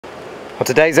On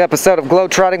today's episode of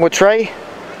Globetrotting with Trey,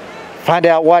 find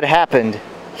out what happened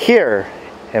here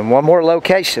in one more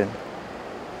location.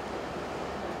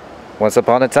 Once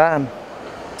upon a time.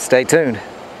 Stay tuned.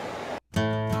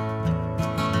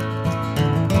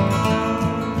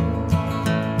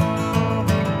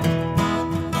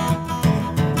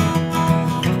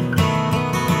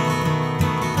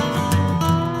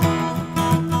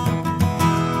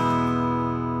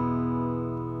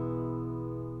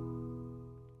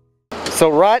 So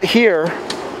right here,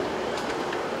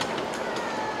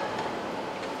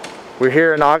 we're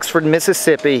here in Oxford,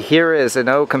 Mississippi. Here is an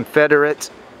old Confederate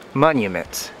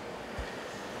monument.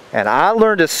 And I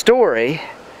learned a story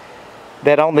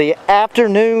that on the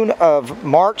afternoon of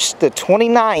March the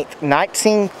 29th,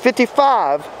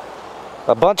 1955,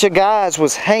 a bunch of guys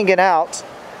was hanging out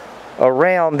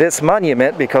around this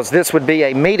monument because this would be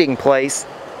a meeting place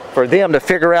for them to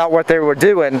figure out what they were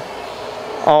doing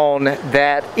on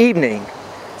that evening.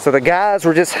 So the guys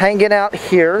were just hanging out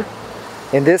here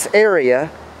in this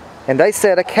area, and they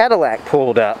said a Cadillac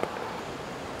pulled up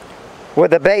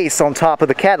with a bass on top of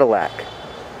the Cadillac.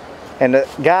 And the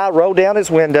guy rolled down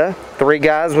his window. 3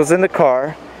 guys was in the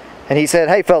car, and he said,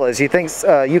 "Hey fellas, you think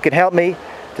you can help me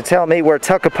to tell me where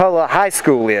Toccopola High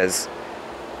School is?"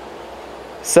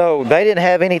 So they didn't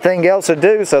have anything else to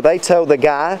do, so they told the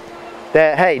guy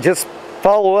that, "Hey, just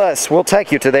follow us, we'll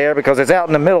take you to there because it's out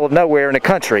in the middle of nowhere in the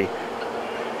country."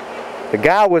 The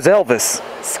guy was Elvis,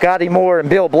 Scotty Moore and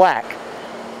Bill Black.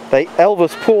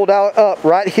 Elvis pulled up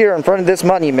right here in front of this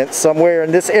monument somewhere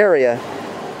in this area,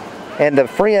 and the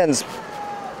friends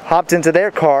hopped into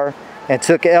their car and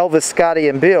took Elvis, Scotty,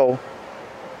 and Bill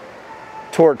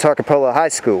toward Toccopola High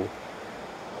School,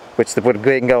 which would have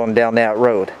been going down that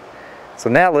road. So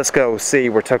now let's go see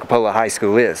where Toccopola High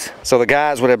School is. So the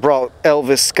guys would have brought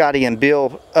Elvis, Scotty, and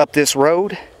Bill up this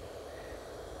road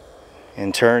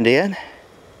and turned in.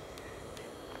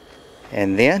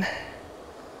 And then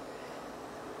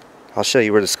I'll show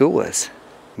you where the school is.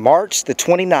 March the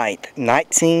 29th,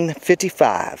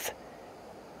 1955.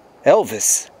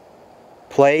 Elvis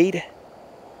played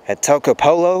at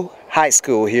Toccopola High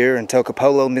School here in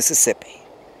Toccopola, Mississippi.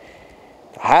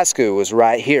 The high school was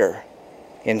right here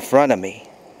in front of me.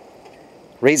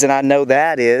 Reason I know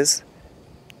that is,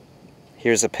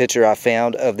 here's a picture I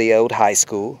found of the old high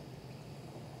school.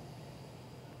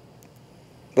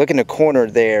 Look in the corner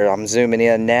there, I'm zooming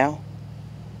in now.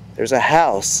 There's a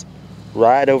house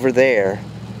right over there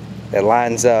that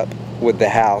lines up with the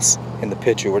house in the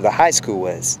picture where the high school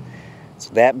was.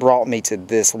 So that brought me to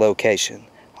this location.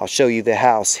 I'll show you the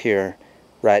house here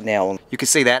right now. You can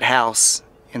see that house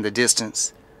in the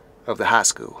distance of the high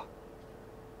school.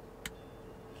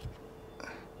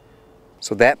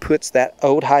 So that puts that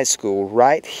old high school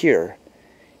right here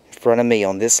in front of me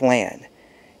on this land.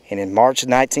 And in March of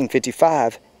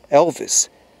 1955, Elvis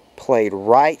played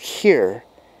right here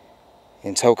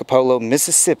in Toccopola,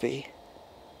 Mississippi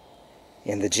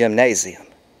in the gymnasium.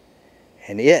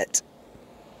 And it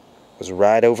was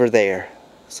right over there.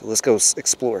 So let's go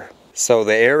explore. So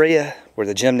the area where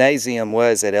the gymnasium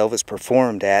was that Elvis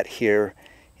performed at here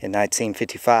in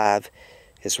 1955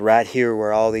 is right here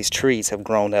where all these trees have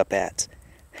grown up at.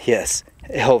 Yes,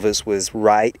 Elvis was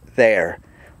right there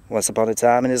once upon a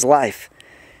time in his life.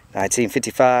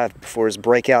 1955, before his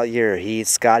breakout year, he,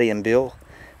 Scotty, and Bill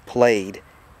played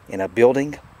in a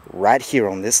building right here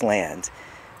on this land.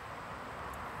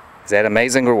 Is that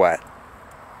amazing or what?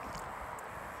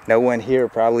 No one here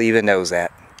probably even knows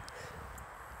that.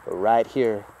 But right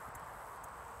here,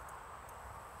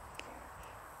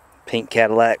 pink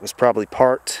Cadillac was probably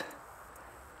parked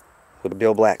with a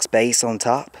Bill Black's bass on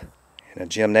top. And a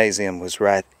gymnasium was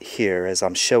right here. As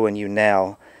I'm showing you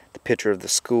now the picture of the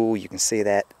school, you can see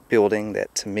that building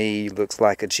that to me looks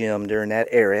like a gym during that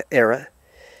era.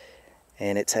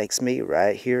 And it takes me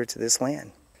right here to this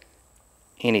land.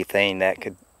 Anything that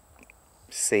could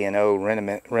see an old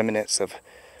remnants of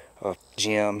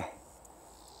gym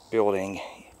building.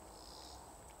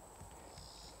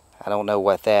 I don't know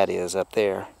what that is up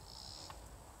there.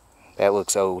 That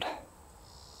looks old.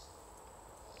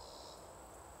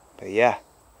 But yeah,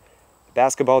 the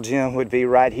basketball gym would be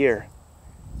right here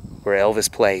where Elvis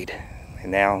played.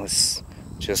 And now it's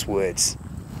just woods.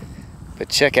 But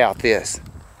check out this.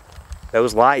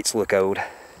 Those lights look old.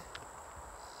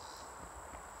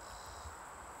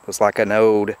 Looks like an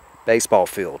old baseball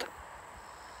field.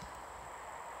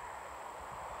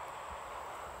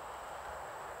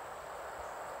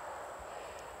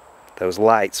 Those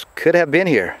lights could have been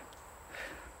here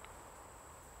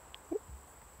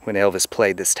when Elvis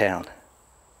played this town.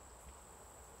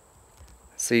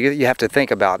 So you have to think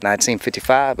about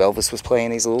 1955, Elvis was playing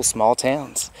these little small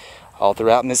towns all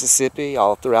throughout Mississippi,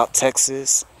 all throughout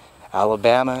Texas,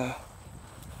 Alabama.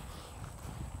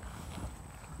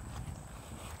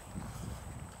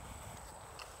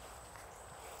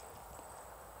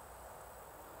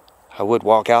 I would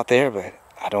walk out there, but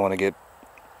I don't want to get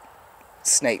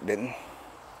snake bitten.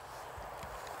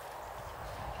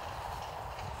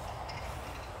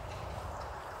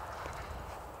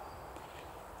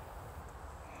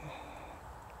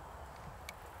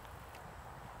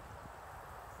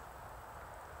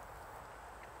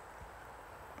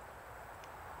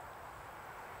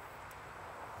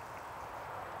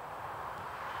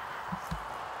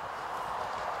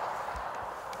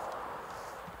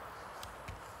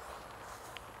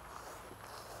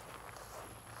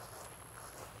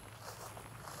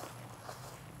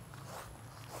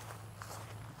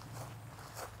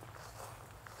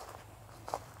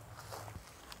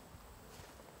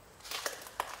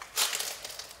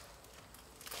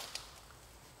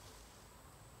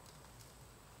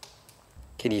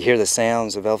 Can you hear the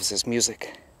sounds of Elvis's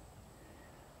music?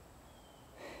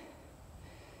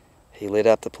 He lit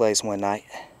up the place one night.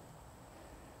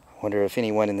 I wonder if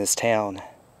anyone in this town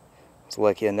was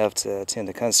lucky enough to attend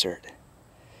the concert.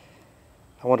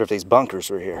 I wonder if these bunkers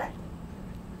were here.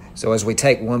 So as we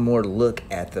take one more look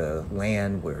at the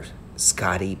land where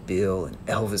Scotty, Bill, and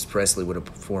Elvis Presley would have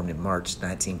performed in March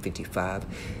 1955,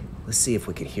 let's see if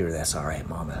we could hear That's All Right,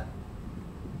 Mama.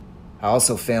 I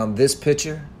also found this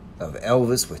picture of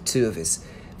Elvis with two of his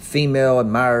female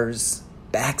admirers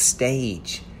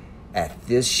backstage at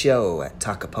this show at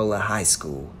Toccopola High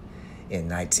School in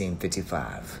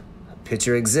 1955. A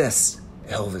picture exists.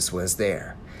 Elvis was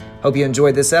there. Hope you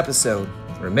enjoyed this episode.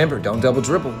 Remember, don't double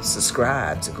dribble.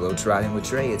 Subscribe to Globetrotting with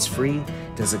Trey. It's free,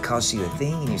 doesn't cost you a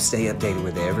thing, and you stay updated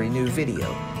with every new video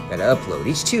that I upload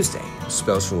each Tuesday.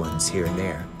 Special ones here and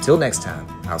there. Till next time,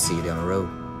 I'll see you down the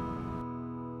road.